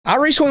I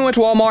recently went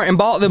to Walmart and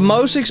bought the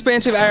most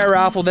expensive air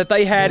rifle that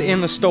they had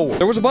in the store.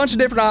 There was a bunch of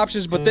different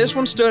options, but this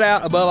one stood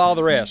out above all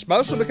the rest,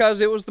 mostly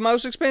because it was the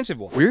most expensive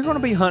one. We're going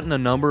to be hunting a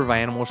number of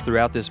animals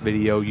throughout this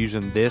video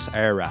using this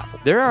air rifle.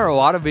 There are a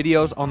lot of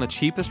videos on the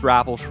cheapest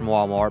rifles from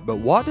Walmart, but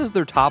what does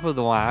their top of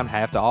the line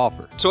have to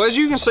offer? So as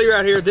you can see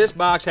right here, this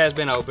box has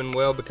been opened,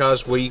 well,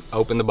 because we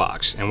opened the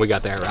box and we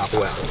got the air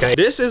rifle out, okay?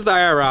 This is the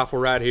air rifle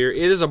right here.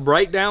 It is a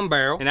breakdown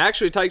barrel and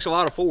actually takes a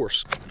lot of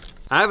force.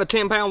 I have a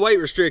 10-pound weight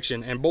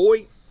restriction, and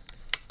boy,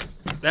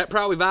 that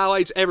probably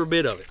violates every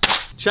bit of it.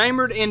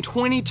 Chambered in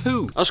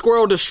 22. A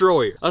squirrel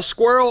destroyer. A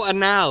squirrel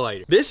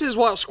annihilator. This is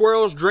what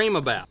squirrels dream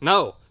about.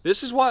 No,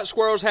 this is what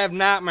squirrels have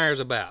nightmares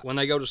about when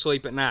they go to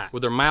sleep at night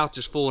with their mouth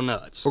just full of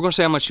nuts. We're gonna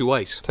see how much she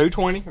weighs.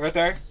 220 right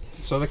there.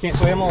 So they can't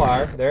say I'm a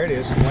liar. There it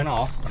is, it went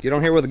off. Get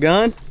on here with a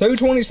gun.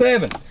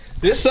 227.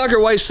 This sucker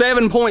weighs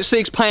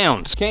 7.6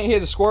 pounds. Can't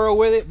hit a squirrel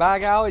with it, by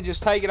golly,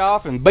 just take it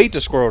off and beat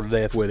the squirrel to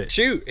death with it.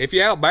 Shoot, if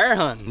you're out bear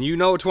hunting, you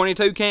know a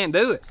 22 can't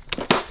do it.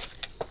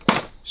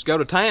 Just go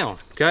to town,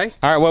 okay?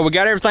 All right, well, we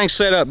got everything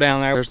set up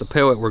down there. There's the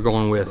pellet we're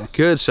going with.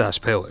 Good size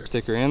pellet.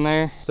 Stick her in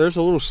there. There's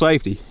a little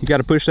safety. You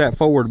gotta push that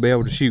forward to be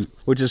able to shoot,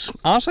 which is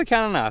honestly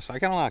kind of nice. I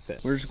kind of like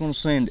that. We're just gonna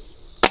send it.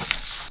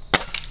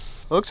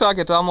 Looks like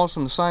it's almost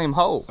in the same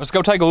hole. Let's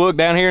go take a look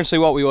down here and see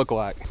what we look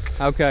like.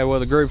 Okay, well,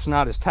 the group's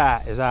not as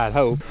tight as I'd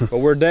hoped, but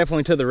we're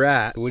definitely to the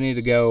right. We need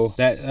to go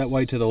that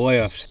way to the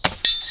left.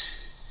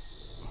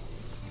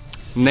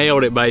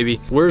 Nailed it, baby.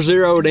 We're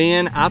zeroed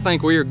in. I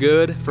think we are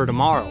good for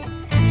tomorrow.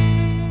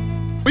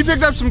 We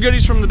picked up some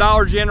goodies from the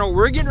Dollar General.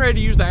 We're getting ready to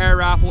use the air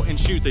rifle and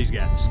shoot these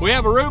guys. We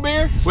have a root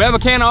beer, we have a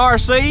can of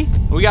RC,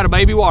 and we got a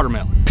baby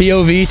watermelon.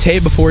 POV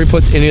tape before he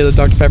puts any of the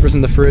Dr. Peppers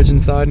in the fridge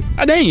inside.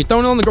 Ah, dang, you're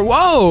throwing it on the ground.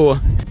 Whoa!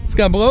 It's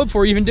gonna blow up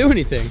before you even do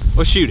anything.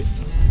 Let's shoot it.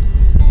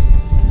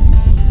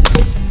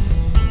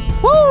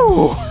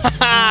 Woo!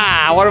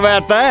 What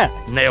about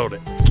that? Nailed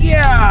it.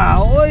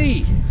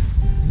 Golly!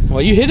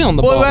 Well, you hit it on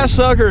the ball. Blew that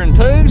sucker in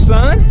two,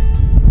 son.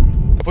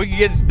 If we could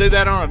get it to do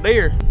that on a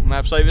deer, I'm gonna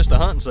have to save this to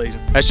hunting season.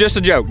 That's just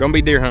a joke. Don't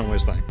be deer hunting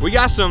with this thing. We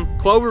got some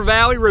Clover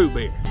Valley root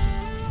beer.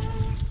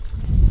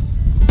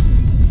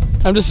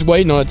 I'm just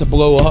waiting on it to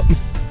blow up.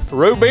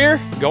 Root beer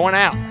going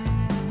out.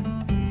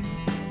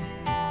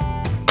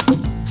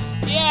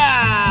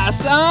 Yeah,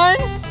 son.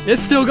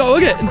 It's still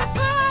going. Look at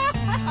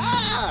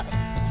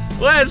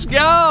it. Let's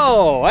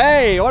go.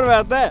 Hey, what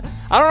about that?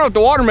 I don't know if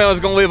the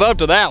watermelon's gonna live up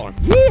to that one.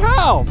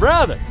 Yeehaw,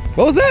 brother.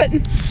 What was that?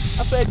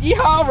 I said,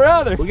 yeehaw,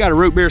 brother. We got a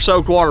root beer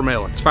soaked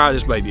watermelon. Let's fire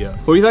this baby up.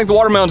 What do you think the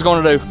watermelon's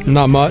gonna do?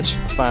 Not much.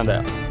 Let's find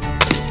out.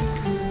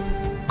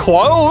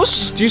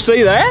 Close. Did you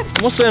see that?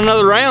 We'll send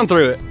another round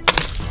through it.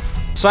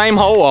 Same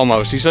hole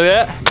almost. You see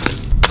that?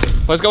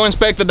 Let's go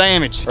inspect the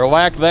damage, or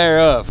lack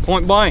thereof.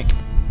 Point blank.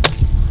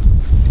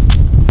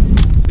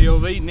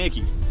 POV,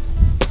 Nikki.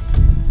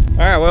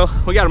 All right,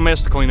 well, we got a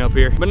mess to clean up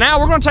here. But now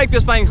we're gonna take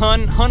this thing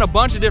hunting, hunt a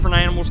bunch of different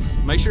animals.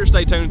 Make sure to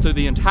stay tuned through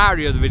the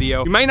entirety of the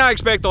video. You may not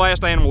expect the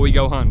last animal we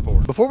go hunting for.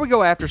 Before we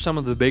go after some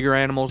of the bigger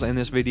animals in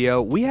this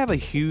video, we have a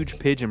huge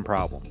pigeon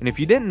problem. And if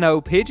you didn't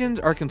know, pigeons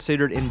are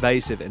considered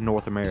invasive in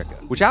North America,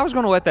 which I was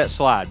gonna let that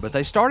slide, but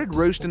they started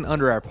roosting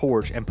under our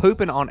porch and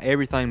pooping on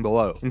everything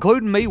below,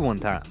 including me one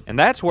time. And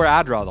that's where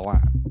I draw the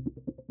line.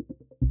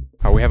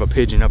 All right, we have a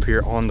pigeon up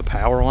here on the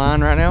power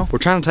line right now. We're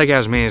trying to take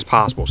out as many as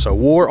possible. So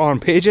war on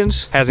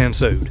pigeons has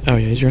ensued. Oh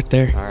yeah, he's right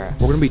there. All right,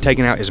 we're gonna be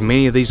taking out as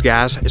many of these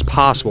guys as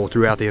possible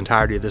throughout the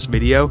entirety of this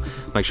video.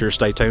 Make sure to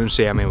stay tuned and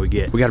see how many we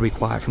get. We gotta be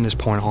quiet from this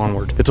point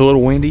onward. It's a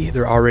little windy.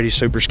 They're already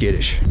super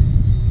skittish.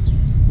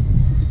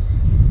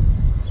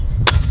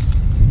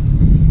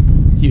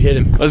 You hit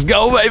him. Let's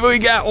go, baby, we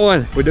got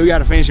one. We do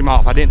gotta finish him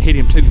off. I didn't hit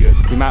him too good.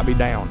 He might be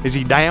down. Is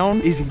he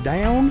down? Is he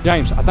down?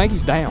 James, I think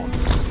he's down.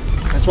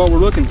 That's what we're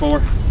looking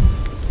for.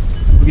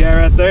 We got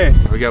right there.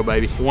 There we go,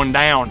 baby. One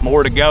down.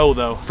 More to go,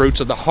 though. Fruits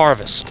of the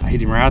harvest. I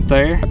hit him right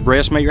there.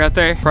 Breast meat right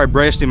there. Probably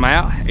breast him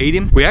out, eat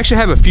him. We actually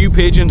have a few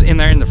pigeons in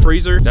there in the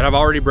freezer that I've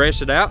already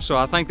breasted out, so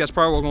I think that's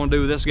probably what we're gonna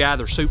do with this guy.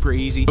 They're super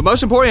easy. But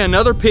most importantly,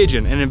 another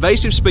pigeon, an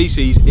invasive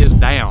species, is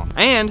down.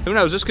 And who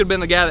knows, this could have been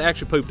the guy that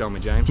actually pooped on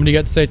me, James. What do you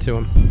got to say to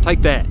him?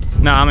 Take that.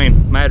 No, I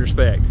mean, mad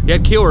respect. He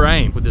had killer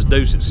aim with his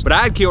deuces. But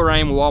I had killer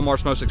aim with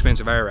Walmart's most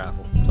expensive air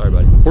rifle. Sorry,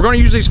 buddy. We're gonna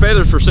use these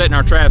feathers for setting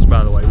our traps,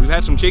 by the way. We've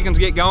had some chickens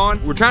get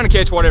going. We're trying to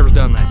catch whatever's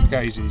done that. Look how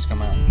easy these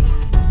come out.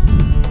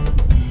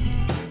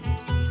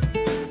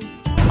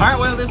 All right,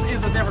 well, this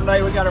is a different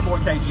day. We got our boy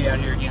KG out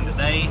here again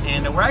today,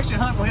 and we're actually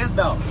hunting with his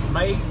dog,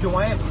 May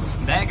Joannis.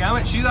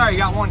 Dadgummit, she's already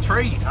got one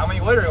treat. I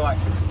mean, literally like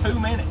 2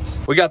 minutes.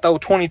 We got the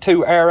old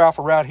 22 air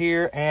rifle right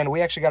here, and we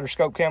actually got her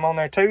scope cam on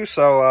there too,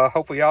 so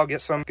hopefully y'all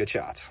get some good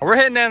shots. We're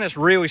heading down this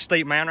really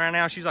steep mountain right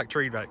now. She's like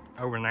treed right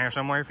over in there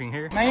somewhere, if you can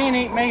hear. Man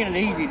ain't making it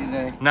easy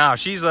today. No,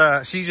 she's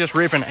just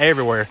ripping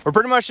everywhere. We're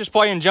pretty much just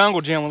playing jungle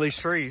gym with these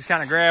trees.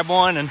 Kind of grab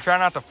one and try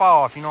not to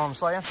fall, if you know what I'm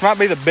saying. This might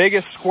be the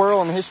biggest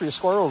squirrel in the history of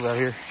squirrels out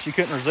here. She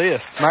couldn't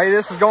resist. Maybe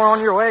this is going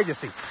on your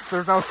legacy.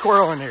 There's no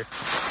squirrel in here.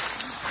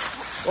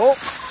 Oh.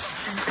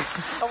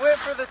 I went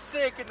for the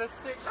stick and the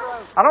stick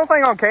broke. I don't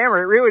think on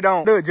camera it really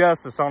don't do it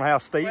justice on how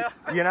steep,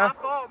 well, you know? My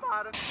fault,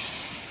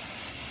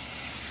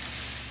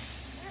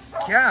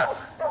 God.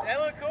 That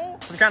look cool?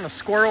 Some kind of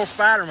squirrel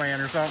Spider-Man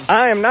or something.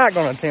 I am not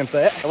gonna attempt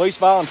that, at least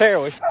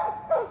voluntarily.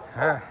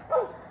 That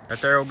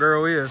there old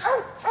girl is.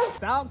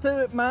 Stop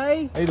to it,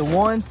 May. Either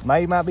one,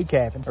 May might be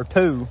capping, or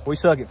two, we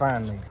suck at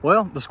finding these.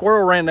 Well, the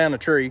squirrel ran down the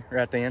tree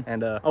right then,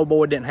 and old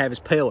boy didn't have his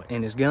pellet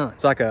in his gun.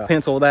 It's like a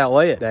pencil without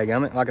lead,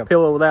 dadgummit, like a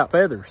pillow without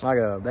feathers, like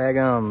a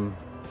daggum,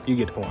 you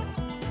get the point.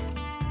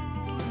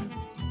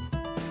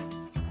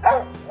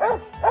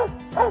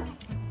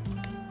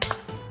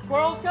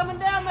 Squirrel's coming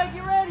down, mate.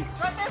 Get ready.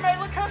 Right there, mate.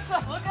 Look up.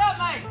 Look up,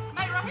 mate.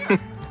 Mate, right here.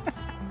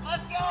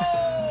 Let's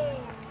go.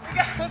 We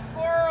got a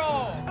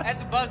squirrel.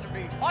 That's a buzzer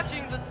beater.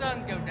 Watching the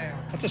sun go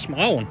down. That's a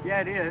small one.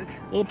 Yeah, it is.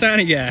 Little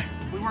tiny guy.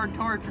 We worked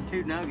hard for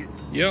 2 nuggets.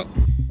 Yep.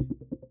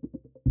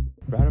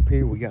 Right up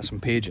here, we got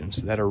some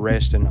pigeons that are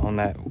resting on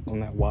that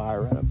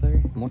wire right up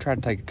there. I'm gonna try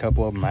to take a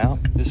couple of them out.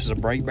 This is a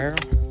break barrel.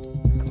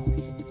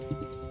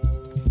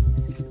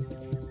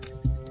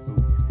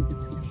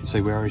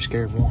 See, we already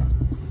scared one.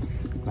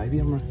 Maybe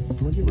I'm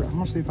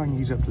gonna see if I can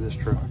ease up to this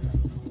truck.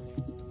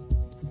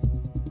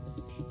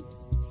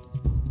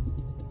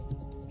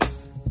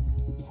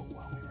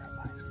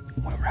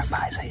 Went right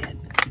by his head.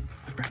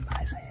 Right by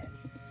his head.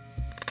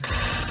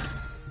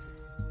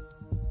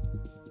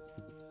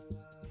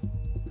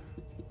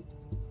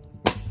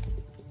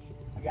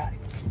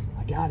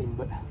 I got him,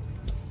 but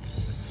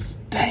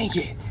dang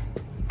it.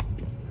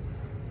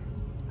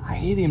 I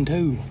hit him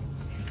too.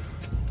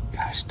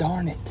 Gosh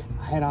darn it.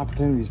 I had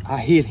opportunities. I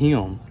hit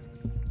him.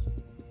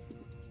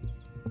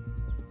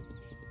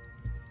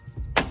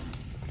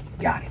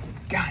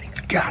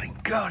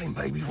 Got him,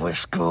 baby.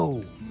 Let's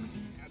go.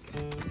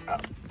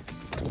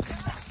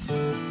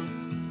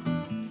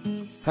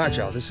 All right,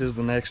 y'all, this is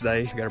the next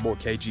day. We got our boy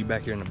KG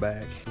back here in the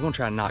back. We're gonna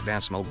try and knock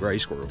down some old gray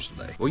squirrels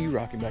today. What are you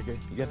rocking back here?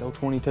 You got the old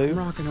 22? I'm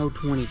rocking old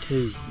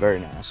 22. Very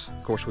nice.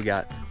 Of course, we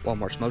got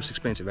Walmart's most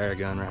expensive air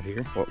gun right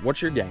here.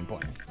 What's your game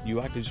plan? You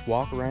like to just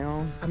walk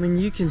around? I mean,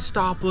 you can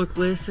stop, look,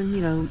 listen,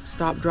 you know,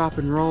 stop, drop,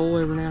 and roll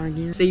every now and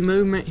again. See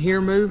movement, hear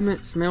movement,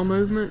 smell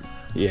movement.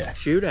 Yeah.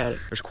 Shoot at it.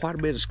 There's quite a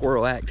bit of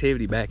squirrel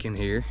activity back in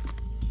here.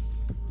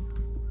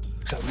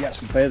 So we got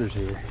some feathers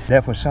here.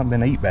 Definitely something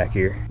to eat back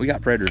here. We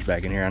got predators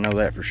back in here, I know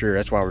that for sure.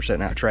 That's why we're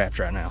setting out traps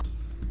right now.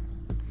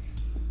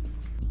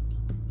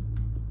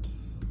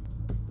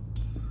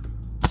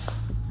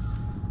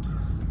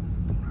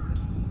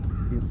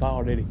 He didn't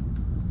fall, did he?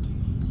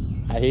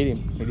 I hit him,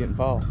 he didn't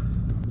fall.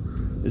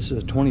 This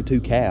is a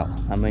 22 cal.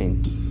 I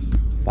mean,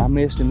 if I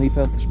missed him, he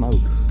felt the smoke.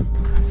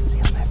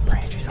 See on that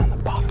branch, he's on the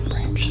bottom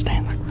branch,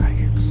 stand like right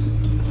here.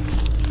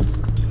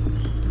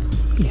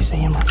 You see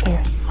him right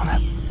there on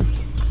that?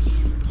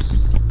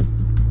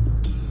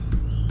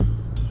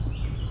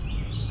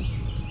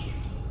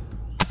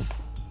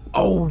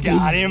 Oh,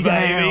 got him,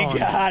 baby. Down.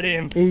 Got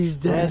him. He's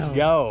down. Let's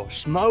go.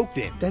 Smoked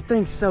him. That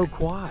thing's so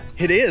quiet.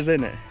 It is,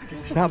 isn't it?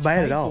 It's not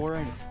bad at all. For,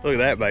 ain't it? Look at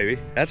that, baby.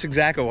 That's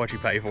exactly what you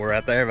pay for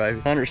right there, baby.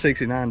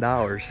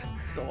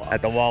 $169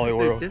 at the Wally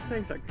World. This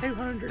thing's like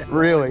 200 at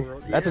Really? Wally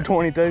World. That's Yeah. a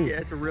 22? Yeah,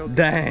 it's a real.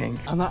 Dang.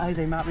 I'm not. Hey,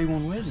 they might be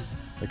one with me.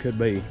 It could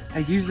be.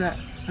 Hey, use that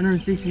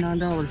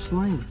 $169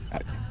 sling.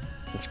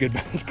 That's good.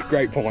 That's a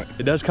great point.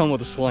 It does come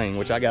with a sling,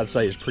 which I gotta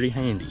say is pretty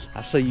handy.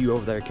 I see you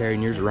over there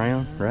carrying yours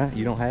around, right?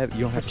 You don't have a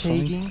sling.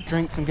 Fatiguing.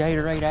 Drink some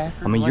Gatorade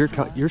after. I mean,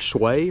 your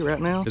sway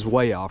right now is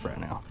way off right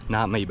now.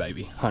 Not me,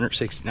 baby.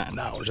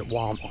 $169 at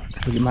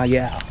Walmart. Look at my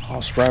gal,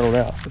 all spraddled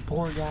out. The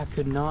poor guy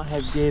could not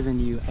have given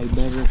you a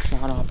better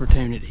shot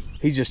opportunity.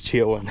 He's just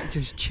chilling.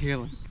 Just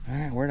chilling. All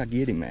right, where'd I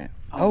get him at?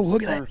 Oh,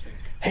 look at that.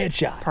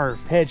 Headshot.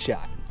 Perfect.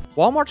 Headshot.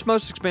 Walmart's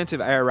most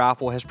expensive air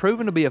rifle has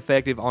proven to be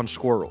effective on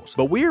squirrels,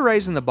 but we're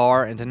raising the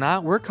bar, and tonight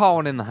we're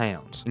calling in the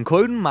hounds,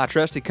 including my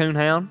trusty coon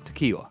hound,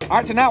 Tequila. All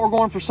right, tonight we're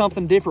going for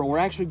something different. We're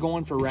actually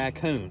going for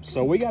raccoons.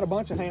 So we got a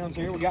bunch of hounds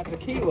here. We got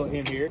Tequila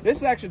in here. This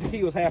is actually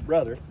Tequila's half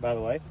brother, by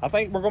the way. I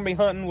think we're gonna be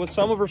hunting with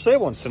some of her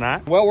siblings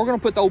tonight. Well, we're gonna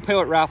put the old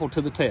pellet rifle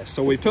to the test.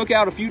 So we've took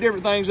out a few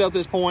different things up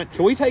this point.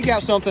 So we take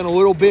out something a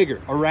little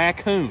bigger, a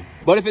raccoon.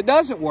 But if it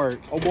doesn't work,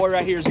 old boy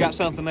right here's got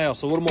something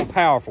else, a little more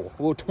powerful,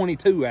 a little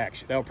 22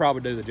 action. That'll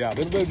probably do the job.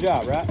 It'll do the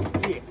job, right?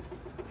 Yeah.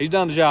 He's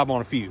done the job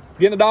on a few.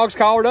 Getting the dogs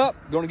collared up,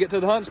 going to get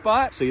to the hunt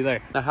spot. See you there.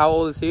 Now, how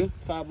old is he?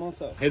 5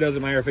 months old. It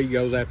doesn't matter if he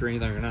goes after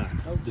anything or not.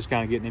 Just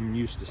kind of getting him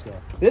used to stuff.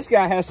 This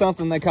guy has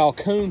something they call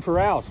coon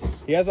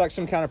paralysis. He has like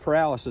some kind of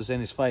paralysis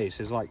in his face.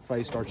 His like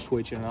face starts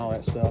twitching and all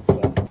that stuff.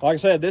 But like I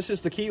said, this is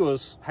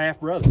Tequila's half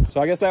brother. So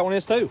I guess that one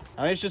is too.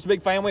 I mean, it's just a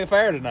big family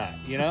affair tonight,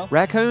 you know?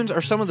 Raccoons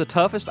are some of the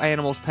toughest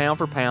animals pound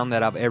for pound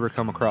that I've ever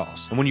come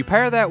across. And when you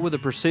pair that with the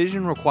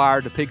precision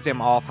required to pick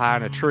them off high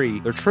in a tree,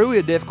 they're truly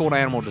a difficult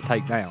animal to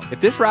take down. If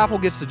this rifle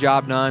gets the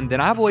job done, then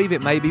I believe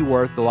it may be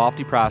worth the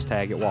lofty price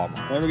tag at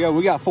Walmart. There we go.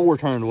 We got 4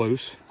 turned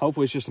loose.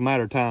 Hopefully it's just a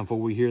matter of time before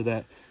we hear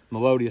that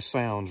melodious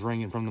sounds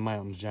ringing from the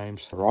mountains,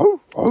 James.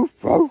 Row, row,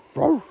 row,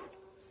 row.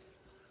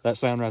 That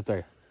sound right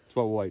there. That's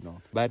what we're waiting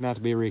on. Bad not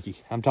to be Ricky.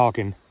 I'm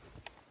talking.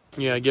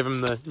 You gotta give him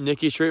the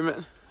Nicky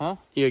treatment? Huh?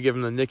 You gotta give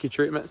him the Nicky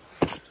treatment?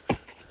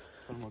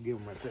 I'm gonna give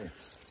him right there.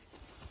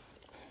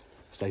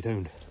 Stay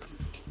tuned.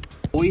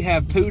 We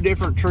have 2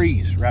 different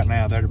trees right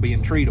now that are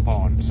being treed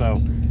upon. So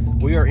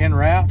we are en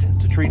route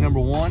to tree number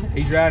 1.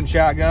 He's riding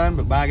shotgun,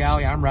 but by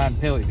golly, I'm riding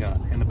pellet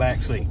gun in the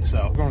back seat.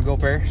 So we're gonna go up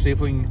there, see if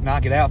we can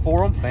knock it out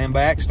for him. Stand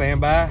back, stand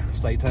by,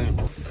 stay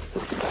tuned.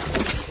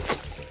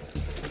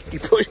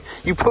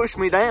 You push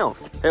me down.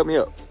 Help me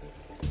up.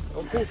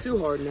 Don't pull too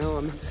hard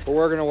now. We're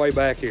working our way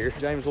back here.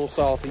 James is a little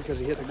salty because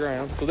he hit the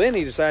ground. So then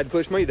he decided to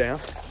push me down.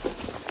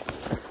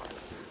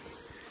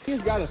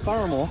 He's got a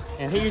thermal,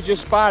 and he's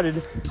just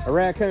spotted a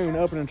raccoon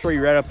up in a tree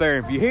right up there.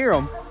 If you hear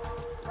them,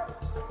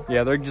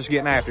 yeah, they're just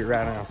getting after it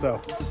right now.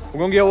 So we're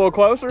gonna get a little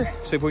closer,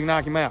 see if we can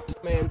knock him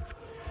out. Man,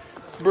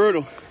 it's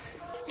brutal.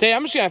 Tay,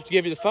 I'm just gonna have to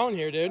give you the phone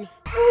here, dude.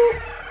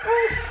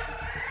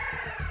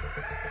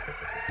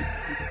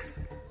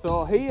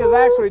 So he is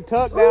actually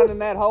tucked down in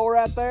that hole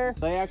right there.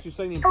 They actually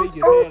seen him peek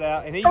his head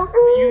out, and you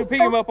can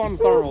pick him up on the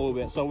thermal a little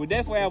bit. So we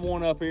definitely have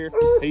one up here.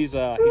 He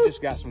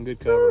just got some good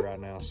cover right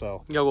now.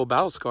 So You got a little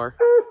battle scar.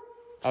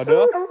 oh,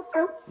 do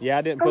I? Yeah,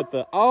 I didn't put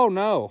the. Oh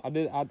no, I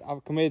did. I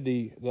committed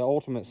the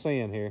ultimate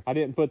sin here. I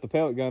didn't put the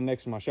pellet gun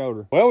next to my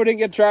shoulder. Well, we didn't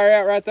get to try her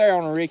out right there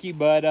on a Ricky,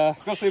 but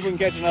let's go see if we can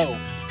catch another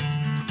one.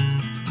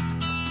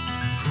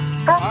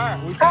 All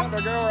right, we found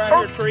our girl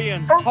right here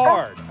treeing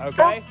hard.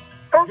 Okay.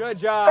 Good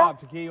job,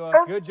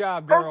 Tequila. Good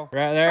job, girl.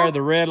 Right there,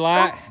 the red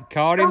light.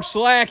 Caught him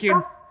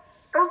slacking.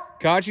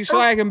 Caught you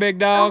slacking, big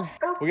dog.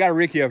 We got a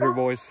Ricky up here,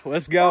 boys.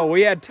 Let's go.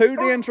 We had 2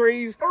 den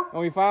trees, and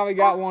we finally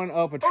got one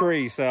up a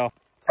tree, so.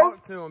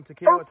 Talk to him,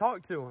 Tequila.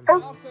 Talk to him.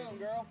 Talk to him,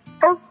 girl.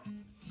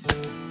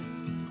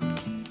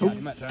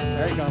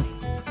 There he comes.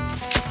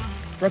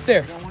 Right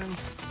there.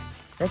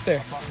 Right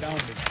there.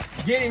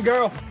 Get him,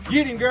 girl.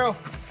 Get him, girl.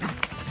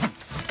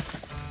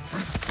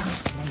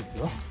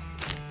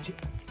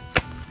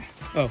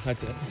 Oh,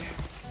 that's it.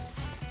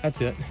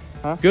 That's it.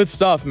 Huh? Good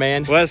stuff,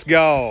 man. Let's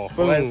go.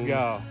 Boom. Let's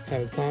go.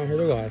 Have a time here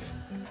to life.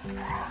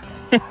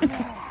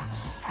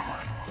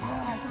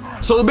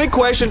 So the big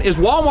question is,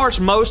 Walmart's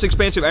most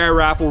expensive air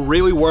rifle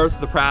really worth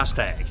the price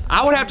tag?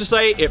 I would have to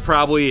say it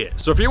probably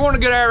is. So if you want a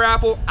good air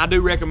rifle, I do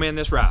recommend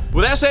this rifle.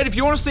 With that said, if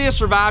you want to see us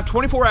survive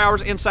 24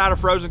 hours inside a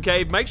frozen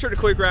cave, make sure to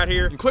click right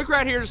here. And click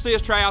right here to see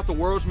us try out the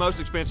world's most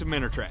expensive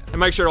minnow trap. And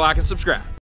make sure to like and subscribe.